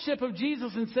lordship of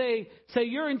Jesus and say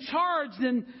you're in charge,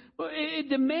 then it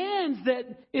demands that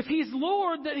if He's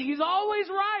Lord, that He's always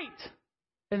right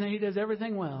and that He does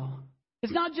everything well.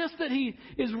 It's not just that He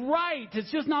is right.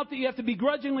 It's just not that you have to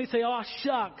begrudgingly say, oh,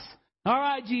 shucks. All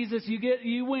right, Jesus,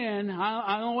 you win.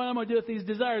 I don't know what I'm going to do with these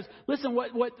desires. Listen,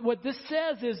 what this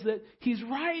says is that He's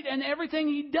right and everything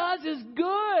He does is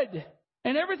good.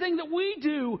 And everything that we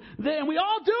do, and we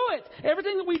all do it,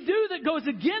 everything that we do that goes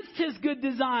against His good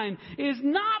design is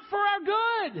not for our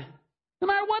good. No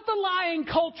matter what the lying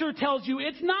culture tells you,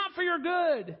 it's not for your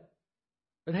good.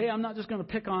 But hey, I'm not just going to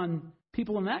pick on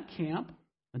people in that camp.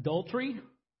 Adultery,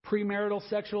 premarital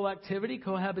sexual activity,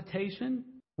 cohabitation,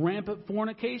 rampant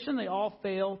fornication, they all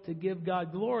fail to give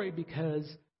God glory because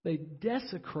they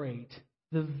desecrate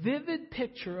the vivid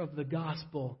picture of the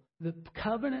gospel that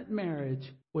covenant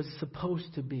marriage was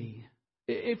supposed to be.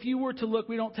 If you were to look,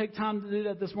 we don't take time to do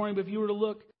that this morning, but if you were to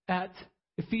look at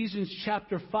Ephesians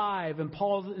chapter 5 and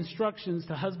Paul's instructions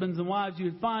to husbands and wives, you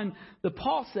would find that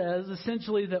Paul says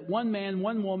essentially that one man,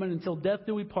 one woman, until death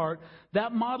do we part.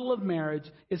 That model of marriage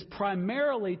is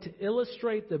primarily to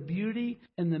illustrate the beauty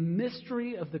and the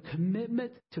mystery of the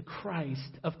commitment to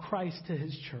Christ, of Christ to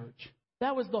His church.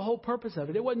 That was the whole purpose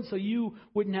of it. It wasn't so you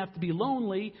wouldn't have to be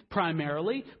lonely,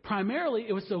 primarily. Primarily,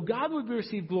 it was so God would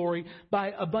receive glory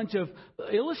by a bunch of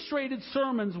illustrated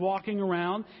sermons walking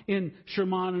around in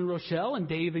Sherman and Rochelle and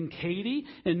Dave and Katie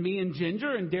and me and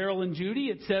Ginger and Daryl and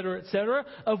Judy, et cetera,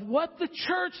 of what the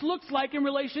church looks like in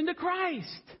relation to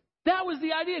Christ. That was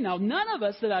the idea. Now, none of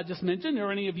us that I just mentioned,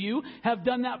 or any of you, have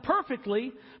done that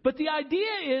perfectly. But the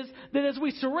idea is that as we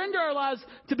surrender our lives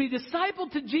to be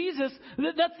discipled to Jesus,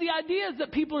 that's the idea, is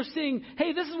that people are seeing,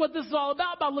 hey, this is what this is all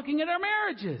about by looking at our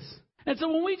marriages. And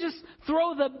so when we just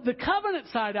throw the covenant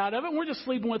side out of it, and we're just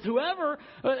sleeping with whoever,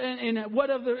 in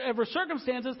whatever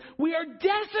circumstances, we are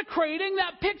desecrating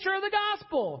that picture of the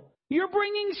gospel. You're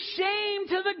bringing shame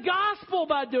to the gospel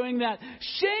by doing that.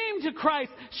 Shame to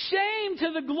Christ. Shame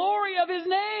to the glory of His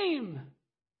name.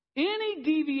 Any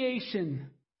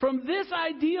deviation from this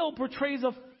ideal portrays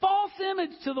a false image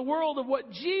to the world of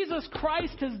what Jesus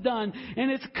Christ has done and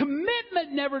His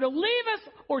commitment never to leave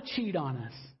us or cheat on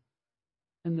us.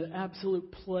 And the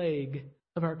absolute plague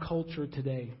of our culture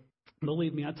today.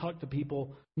 Believe me, I talk to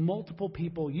people, multiple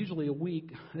people, usually a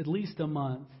week, at least a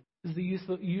month, is the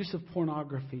use of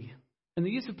pornography. And the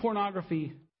use of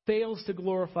pornography fails to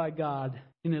glorify God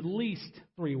in at least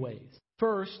 3 ways.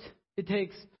 First, it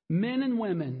takes men and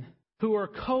women who are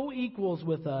co-equals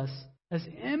with us as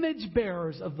image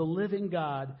bearers of the living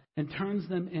God and turns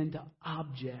them into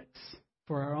objects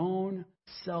for our own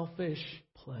selfish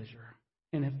pleasure.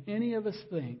 And if any of us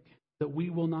think that we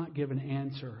will not give an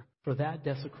answer for that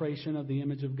desecration of the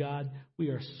image of God, we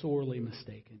are sorely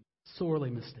mistaken. Sorely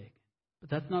mistaken. But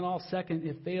that's not all. Second,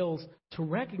 it fails to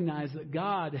recognize that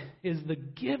God is the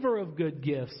giver of good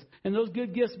gifts. And those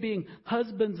good gifts being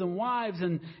husbands and wives.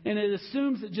 And it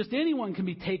assumes that just anyone can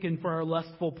be taken for our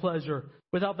lustful pleasure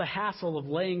without the hassle of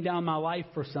laying down my life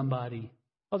for somebody.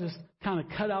 I'll just kind of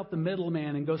cut out the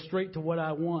middleman and go straight to what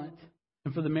I want.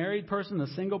 And for the married person, the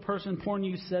single person, porn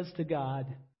use says to God,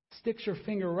 sticks your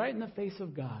finger right in the face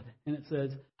of God. And it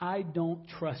says, I don't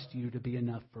trust you to be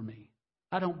enough for me.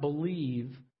 I don't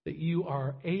believe that you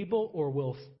are able or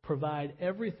will provide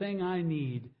everything I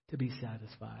need to be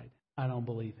satisfied. I don't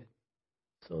believe it.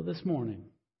 So this morning,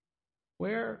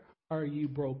 where are you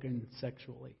broken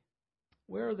sexually?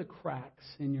 Where are the cracks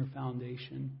in your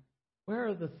foundation? Where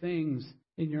are the things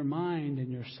in your mind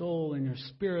and your soul and your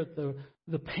spirit,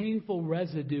 the painful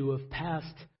residue of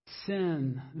past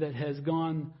sin that has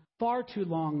gone far too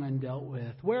long undealt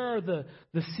with? Where are the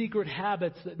secret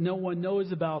habits that no one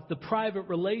knows about? The private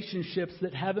relationships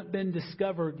that haven't been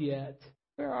discovered yet?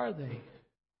 Where are they?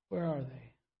 Where are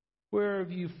they? Where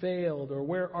have you failed, or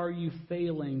where are you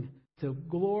failing to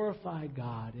glorify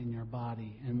God in your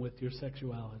body and with your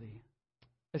sexuality?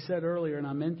 I said earlier, and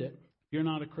I meant it, if you're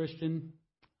not a Christian,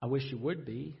 I wish you would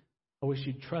be. I wish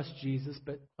you'd trust Jesus,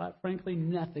 but quite frankly,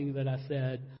 nothing that I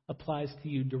said applies to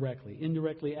you directly.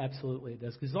 Indirectly, absolutely it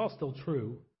does, because it's all still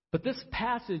true. But this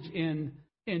passage in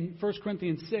 1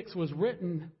 Corinthians 6 was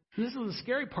written, and this is the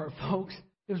scary part, folks,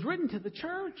 it was written to the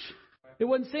church. It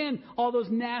wasn't saying all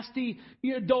those nasty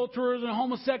adulterers and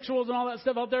homosexuals and all that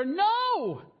stuff out there.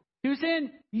 No! He was saying,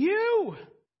 you.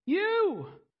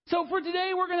 So for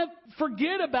today, we're going to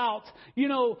forget about,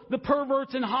 the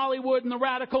perverts in Hollywood and the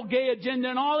radical gay agenda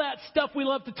and all that stuff we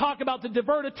love to talk about to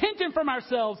divert attention from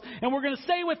ourselves. And we're going to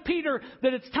say with Peter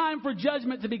that it's time for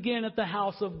judgment to begin at the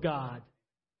house of God.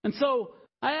 And so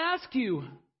I ask you,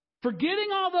 forgetting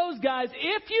all those guys,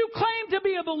 if you claim to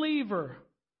be a believer,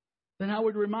 then I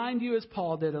would remind you, as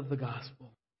Paul did, of the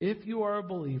gospel. If you are a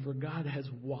believer, God has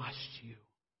washed you.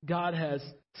 God has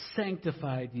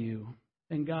sanctified you.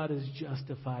 And God has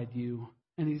justified you.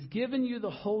 And He's given you the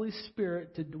Holy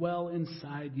Spirit to dwell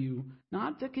inside you,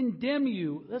 not to condemn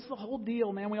you. That's the whole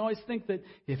deal, man. We always think that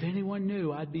if anyone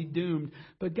knew, I'd be doomed.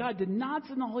 But God did not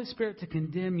send the Holy Spirit to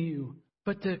condemn you,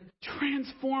 but to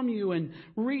transform you and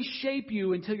reshape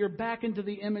you until you're back into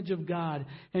the image of God,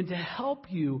 and to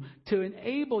help you, to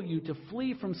enable you to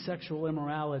flee from sexual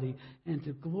immorality and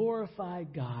to glorify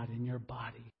God in your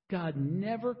body. God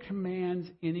never commands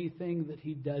anything that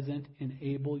He doesn't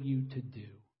enable you to do.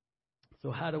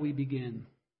 So how do we begin?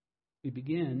 We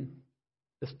begin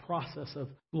this process of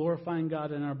glorifying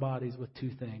God in our bodies with two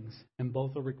things, and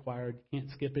both are required. You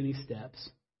can't skip any steps.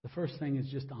 The first thing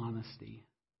is just honesty.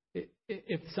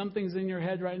 If something's in your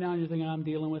head right now and you're thinking, I'm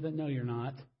dealing with it, no, you're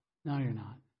not. No, you're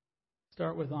not.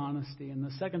 Start with honesty. And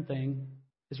the second thing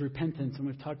is repentance. And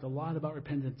we've talked a lot about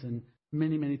repentance, and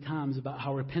many, many times about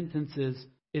how repentance is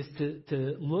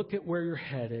to look at where you're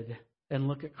headed and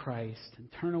look at Christ, and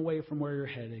turn away from where you're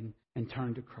heading and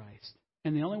turn to Christ.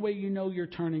 And the only way you know you're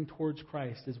turning towards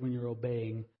Christ is when you're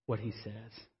obeying what He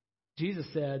says. Jesus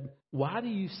said, why do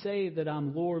you say that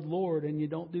I'm Lord, Lord, and you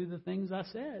don't do the things I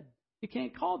said? You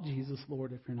can't call Jesus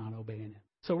Lord if you're not obeying Him.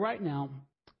 So right now,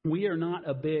 we are not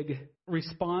a big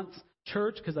response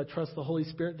church, because I trust the Holy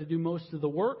Spirit to do most of the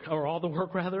work, or all the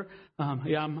work rather.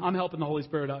 I'm helping the Holy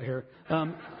Spirit out here.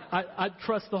 I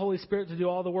trust the Holy Spirit to do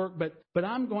all the work, but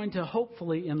I'm going to,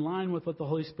 hopefully, in line with what the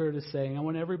Holy Spirit is saying, I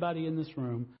want everybody in this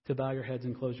room to bow your heads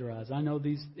and close your eyes. I know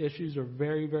these issues are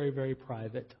very, very, very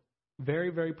private.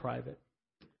 Very, very private.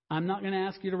 I'm not going to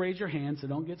ask you to raise your hand, so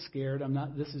don't get scared.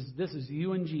 This is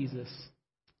you and Jesus.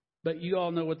 But you all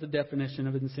know what the definition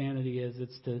of insanity is.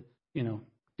 It's to,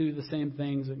 do the same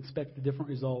things and expect a different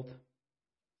result.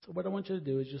 So what I want you to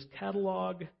do is just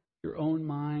catalog your own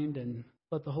mind and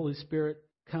let the Holy Spirit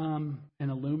come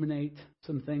and illuminate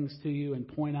some things to you and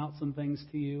point out some things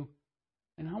to you.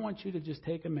 And I want you to just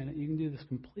take a minute. You can do this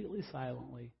completely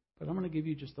silently, but I'm going to give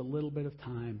you just a little bit of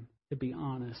time to be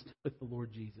honest with the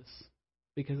Lord Jesus.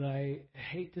 Because I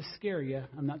hate to scare you.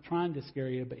 I'm not trying to scare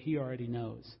you, but He already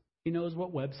knows. He knows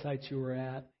what websites you were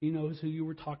at. He knows who you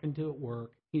were talking to at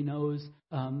work. He knows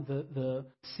the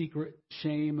secret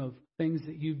shame of things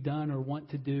that you've done or want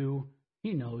to do.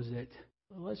 He knows it.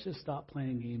 So let's just stop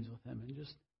playing games with Him and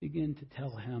just begin to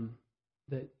tell Him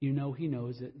that He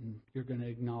knows it and you're going to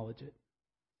acknowledge it.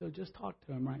 So just talk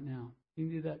to Him right now. You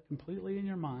can do that completely in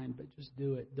your mind, but just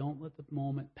do it. Don't let the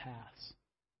moment pass.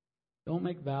 Don't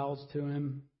make vows to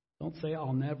Him. Don't say,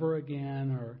 I'll never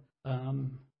again, or,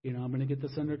 I'm going to get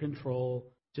this under control.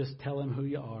 Just tell Him who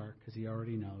you are, because He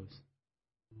already knows.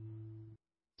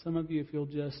 Some of you, if you'll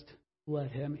just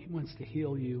let Him, He wants to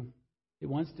heal you. He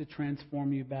wants to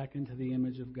transform you back into the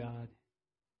image of God.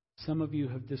 Some of you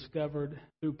have discovered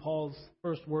through Paul's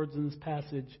first words in this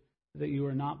passage that you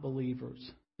are not believers,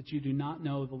 that you do not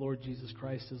know the Lord Jesus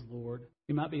Christ as Lord.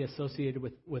 You might be associated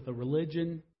with a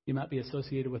religion. You might be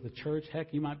associated with a church.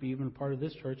 Heck, you might be even a part of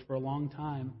this church for a long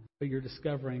time. But you're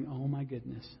discovering, oh my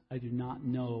goodness, I do not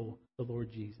know the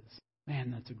Lord Jesus.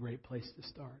 Man, that's a great place to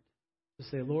start. To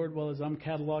say, Lord, well, as I'm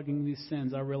cataloging these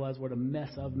sins, I realize what a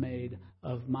mess I've made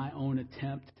of my own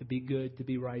attempt to be good, to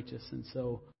be righteous. And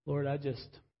so, Lord, I just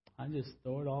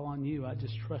throw it all on You. I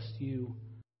just trust You.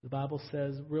 The Bible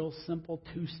says, real simple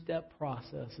 2-step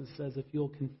process. It says, if you'll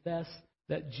confess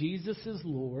that Jesus is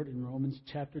Lord in Romans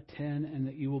chapter 10, and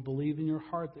that you will believe in your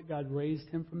heart that God raised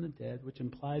Him from the dead, which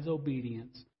implies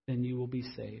obedience, then you will be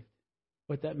saved.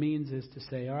 What that means is to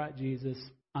say, all right, Jesus,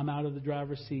 I'm out of the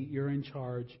driver's seat. You're in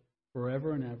charge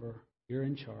forever and ever. You're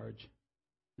in charge.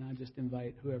 And I just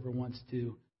invite whoever wants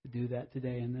to do that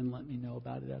today, and then let me know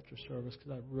about it after service,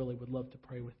 because I really would love to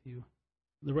pray with you.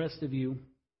 The rest of you,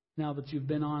 now that you've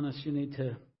been honest, you need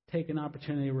to take an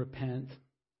opportunity to repent.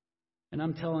 And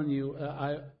I'm telling you,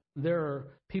 there are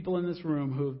people in this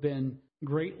room who have been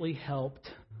greatly helped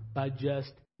by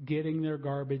just getting their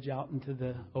garbage out into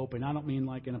the open. I don't mean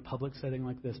like in a public setting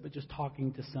like this, but just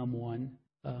talking to someone.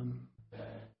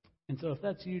 And so if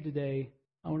that's you today,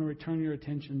 I want to return your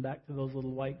attention back to those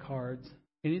little white cards.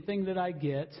 Anything that I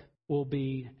get will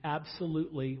be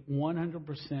absolutely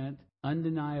 100%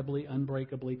 undeniably,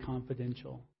 unbreakably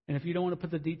confidential. And if you don't want to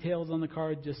put the details on the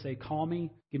card, just say, call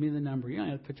me, give me the number. You don't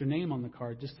have to put your name on the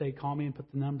card. Just say, call me and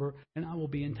put the number, and I will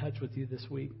be in touch with you this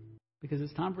week. Because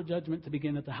it's time for judgment to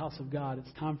begin at the house of God.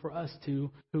 It's time for us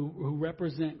who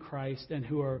represent Christ and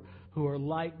who are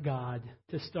like God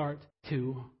to start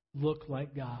to look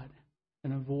like God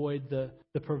and avoid the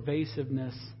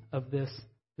pervasiveness of this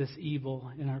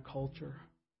evil in our culture.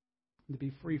 And to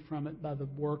be free from it by the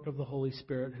work of the Holy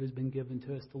Spirit who's been given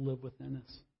to us to live within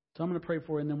us. So I'm going to pray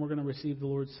for you, and then we're going to receive the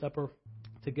Lord's Supper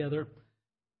together.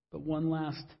 But one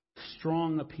last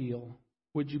strong appeal.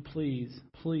 Would you please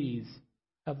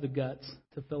have the guts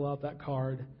to fill out that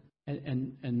card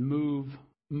and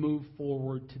move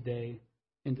forward today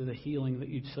into the healing that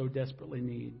you so desperately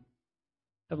need.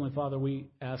 Heavenly Father, we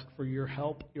ask for your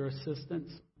help, your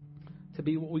assistance, to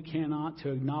be what we cannot,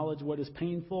 to acknowledge what is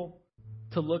painful,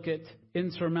 to look at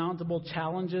insurmountable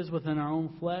challenges within our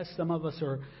own flesh. Some of us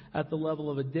are at the level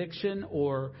of addiction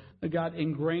or, God,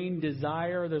 ingrained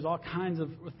desire. There's all kinds of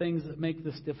things that make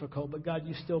this difficult. But, God,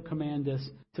 you still command us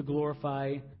to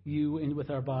glorify you in with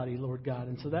our body, Lord God.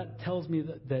 And so that tells me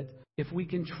that if we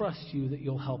can trust you, that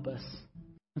you'll help us.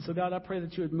 And so, God, I pray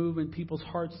that you would move in people's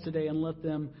hearts today and let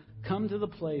them come to the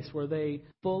place where they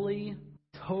fully,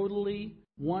 totally,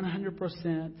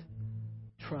 100%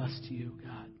 trust you,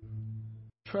 God.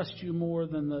 Trust you more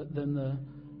than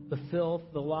the filth,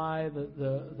 the lie,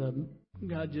 the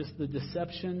God, just the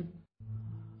deception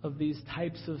of these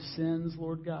types of sins,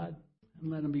 Lord God.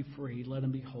 And let them be free. Let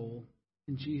them be whole.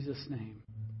 In Jesus' name.